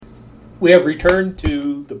We have returned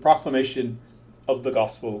to the proclamation of the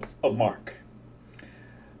Gospel of Mark.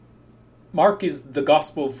 Mark is the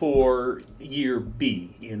Gospel for year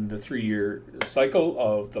B in the 3-year cycle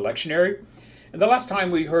of the lectionary. And the last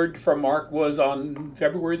time we heard from Mark was on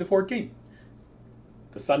February the 14th,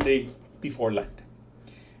 the Sunday before Lent.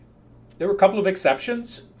 There were a couple of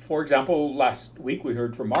exceptions. For example, last week we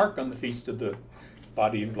heard from Mark on the Feast of the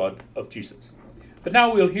Body and Blood of Jesus. But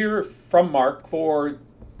now we'll hear from Mark for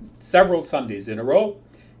several Sundays in a row.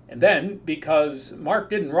 And then, because Mark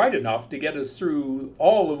didn't write enough to get us through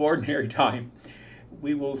all of ordinary time,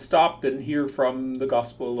 we will stop and hear from the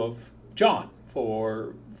Gospel of John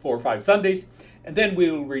for 4 or 5 Sundays. And then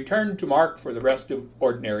we'll return to Mark for the rest of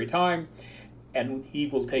ordinary time. And he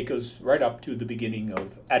will take us right up to the beginning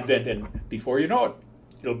of Advent. And before you know it,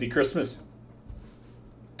 it'll be Christmas.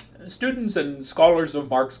 Students and scholars of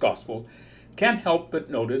Mark's Gospel can't help but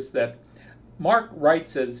notice that Mark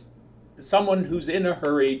writes as someone who's in a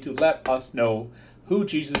hurry to let us know who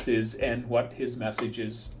Jesus is and what his message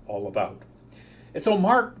is all about. And so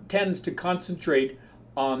Mark tends to concentrate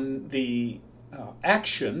on the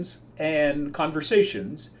actions and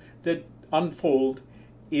conversations that unfold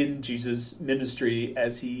in Jesus' ministry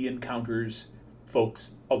as he encounters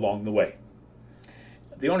folks along the way.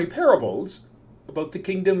 The only parables about the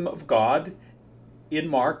kingdom of God in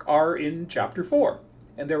Mark are in chapter 4,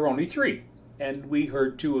 and there are only 3, and we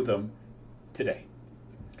heard 2 of them today.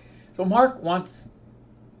 So Mark wants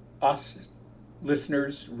us,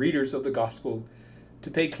 listeners, readers of the gospel,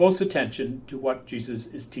 to pay close attention to what Jesus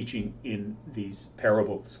is teaching in these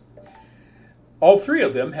parables. All 3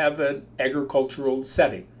 of them have an agricultural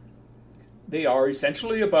setting. They are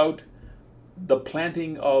essentially about the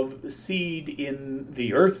planting of seed in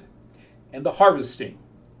the earth and the harvesting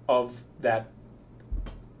of that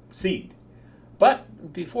seed.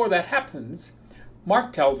 But before that happens,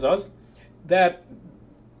 Mark tells us that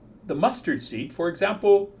the mustard seed, for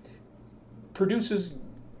example, produces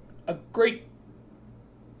a great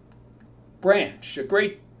branch, a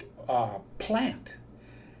great plant.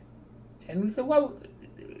 And we thought, well,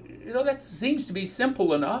 that seems to be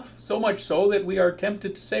simple enough, so much so that we are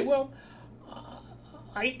tempted to say, well,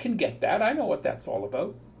 I can get that. I know what that's all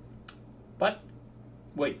about. But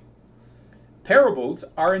wait, parables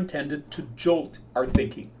are intended to jolt our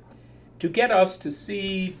thinking, to get us to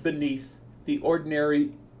see beneath the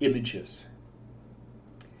ordinary images.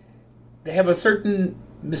 They have a certain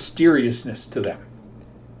mysteriousness to them.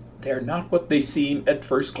 They're not what they seem at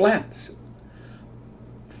first glance.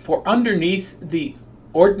 For underneath the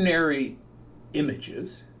ordinary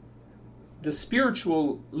images, the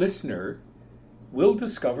spiritual listener will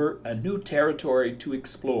discover a new territory to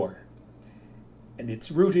explore. And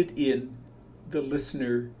it's rooted in the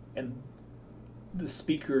listener and the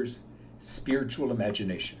speaker's spiritual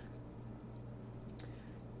imagination.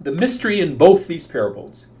 The mystery in both these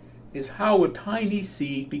parables is how a tiny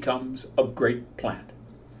seed becomes a great plant.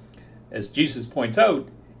 As Jesus points out,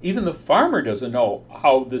 even the farmer doesn't know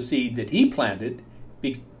how the seed that he planted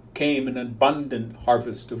became an abundant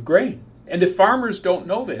harvest of grain. And if farmers don't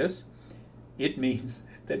know this, it means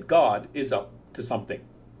that God is up to something.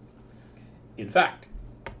 In fact,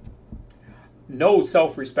 no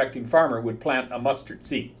self-respecting farmer would plant a mustard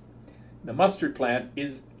seed. The mustard plant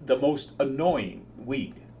is the most annoying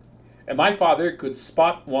weed. And my father could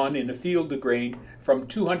spot one in a field of grain from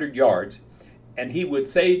 200 yards, and he would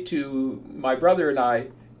say to my brother and I,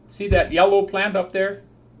 see that yellow plant up there?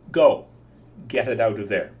 Go, get it out of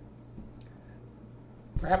there.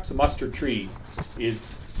 Perhaps a mustard tree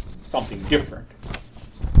is something different.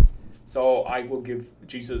 So I will give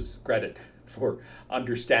Jesus credit for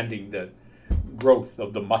understanding the growth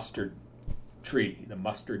of the mustard tree, the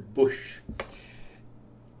mustard bush.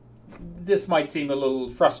 This might seem a little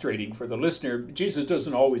frustrating for the listener. Jesus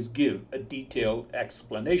doesn't always give a detailed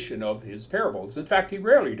explanation of his parables. In fact, he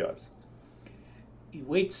rarely does. He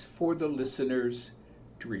waits for the listeners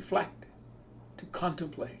to reflect, to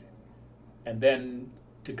contemplate, and then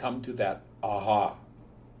to come to that aha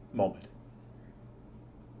moment.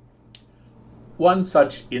 One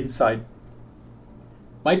such insight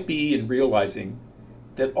might be in realizing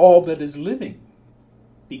that all that is living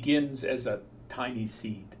begins as a tiny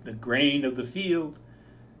seed. The grain of the field,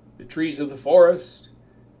 the trees of the forest,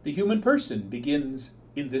 the human person begins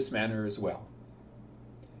in this manner as well.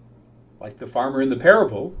 Like the farmer in the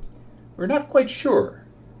parable, we're not quite sure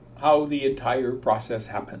how the entire process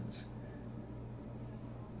happens.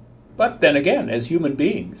 But then again, as human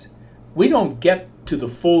beings, we don't get to the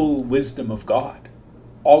full wisdom of God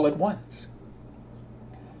all at once.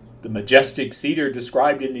 The majestic cedar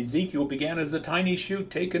described in Ezekiel began as a tiny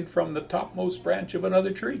shoot taken from the topmost branch of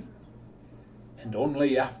another tree. And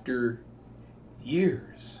only after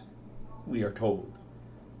years, we are told,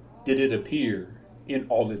 did it appear in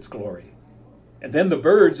all its glory. And then the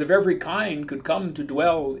birds of every kind could come to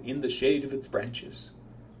dwell in the shade of its branches.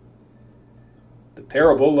 The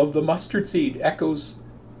parable of the mustard seed echoes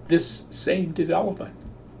this same development.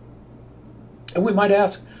 And we might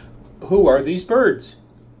ask, who are these birds?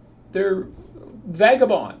 They're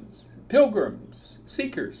vagabonds, pilgrims,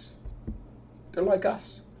 seekers. They're like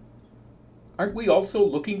us. Aren't we also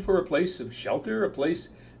looking for a place of shelter, a place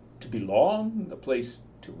to belong, a place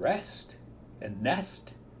to rest and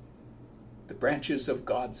nest? The branches of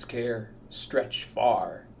God's care stretch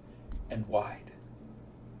far and wide.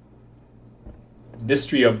 The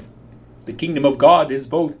mystery of the kingdom of God is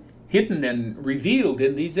both hidden and revealed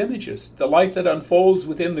in these images. The life that unfolds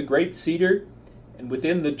within the great cedar and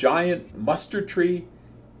within the giant mustard tree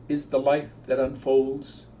is the life that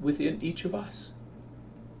unfolds within each of us.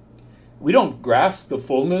 We don't grasp the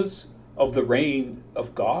fullness of the reign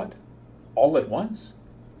of God all at once.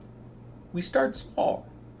 We start small.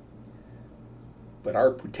 But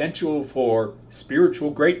our potential for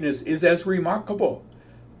spiritual greatness is as remarkable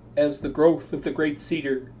as the growth of the great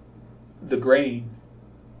cedar, the grain,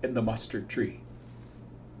 and the mustard tree.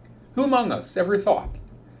 Who among us ever thought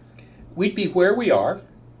we'd be where we are,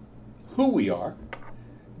 who we are,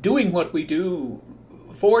 doing what we do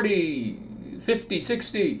 40, 50,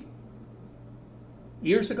 60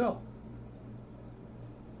 years ago?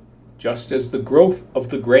 Just as the growth of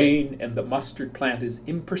the grain and the mustard plant is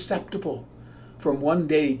imperceptible from one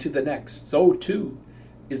day to the next, so too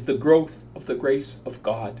is the growth of the grace of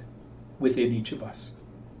God within each of us.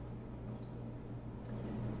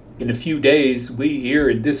 In a few days, we here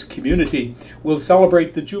in this community will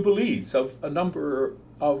celebrate the jubilees of a number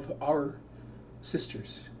of our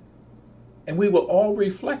sisters. And we will all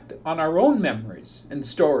reflect on our own memories and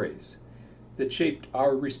stories that shaped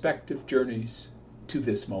our respective journeys to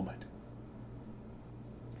this moment.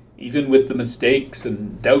 Even with the mistakes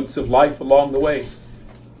and doubts of life along the way,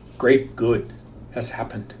 great good has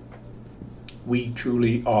happened. We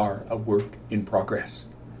truly are a work in progress.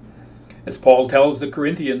 As Paul tells the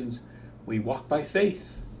Corinthians, we walk by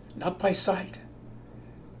faith, not by sight.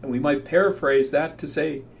 And we might paraphrase that to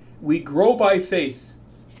say, we grow by faith,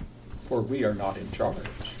 for we are not in charge.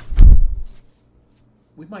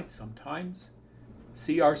 We might sometimes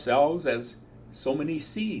see ourselves as so many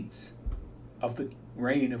seeds of the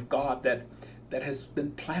reign of God that has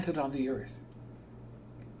been planted on the earth.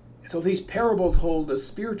 And so these parables hold a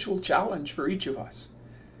spiritual challenge for each of us.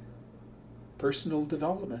 Personal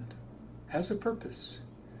development has a purpose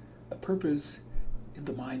in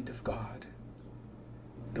the mind of God.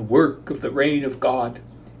 The work of the reign of God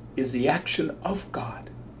is the action of God,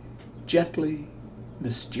 gently,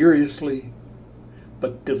 mysteriously,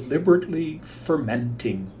 but deliberately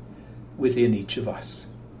fermenting within each of us.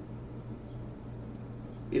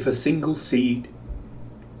 If a single seed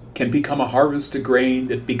can become a harvest of grain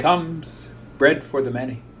that becomes bread for the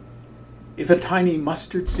many, if a tiny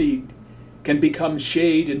mustard seed can become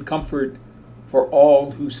shade and comfort for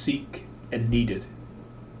all who seek and need it,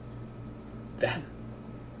 then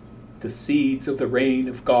the seeds of the reign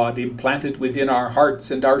of God implanted within our hearts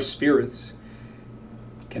and our spirits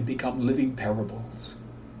can become living parables,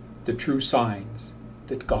 the true signs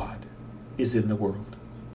that God is in the world.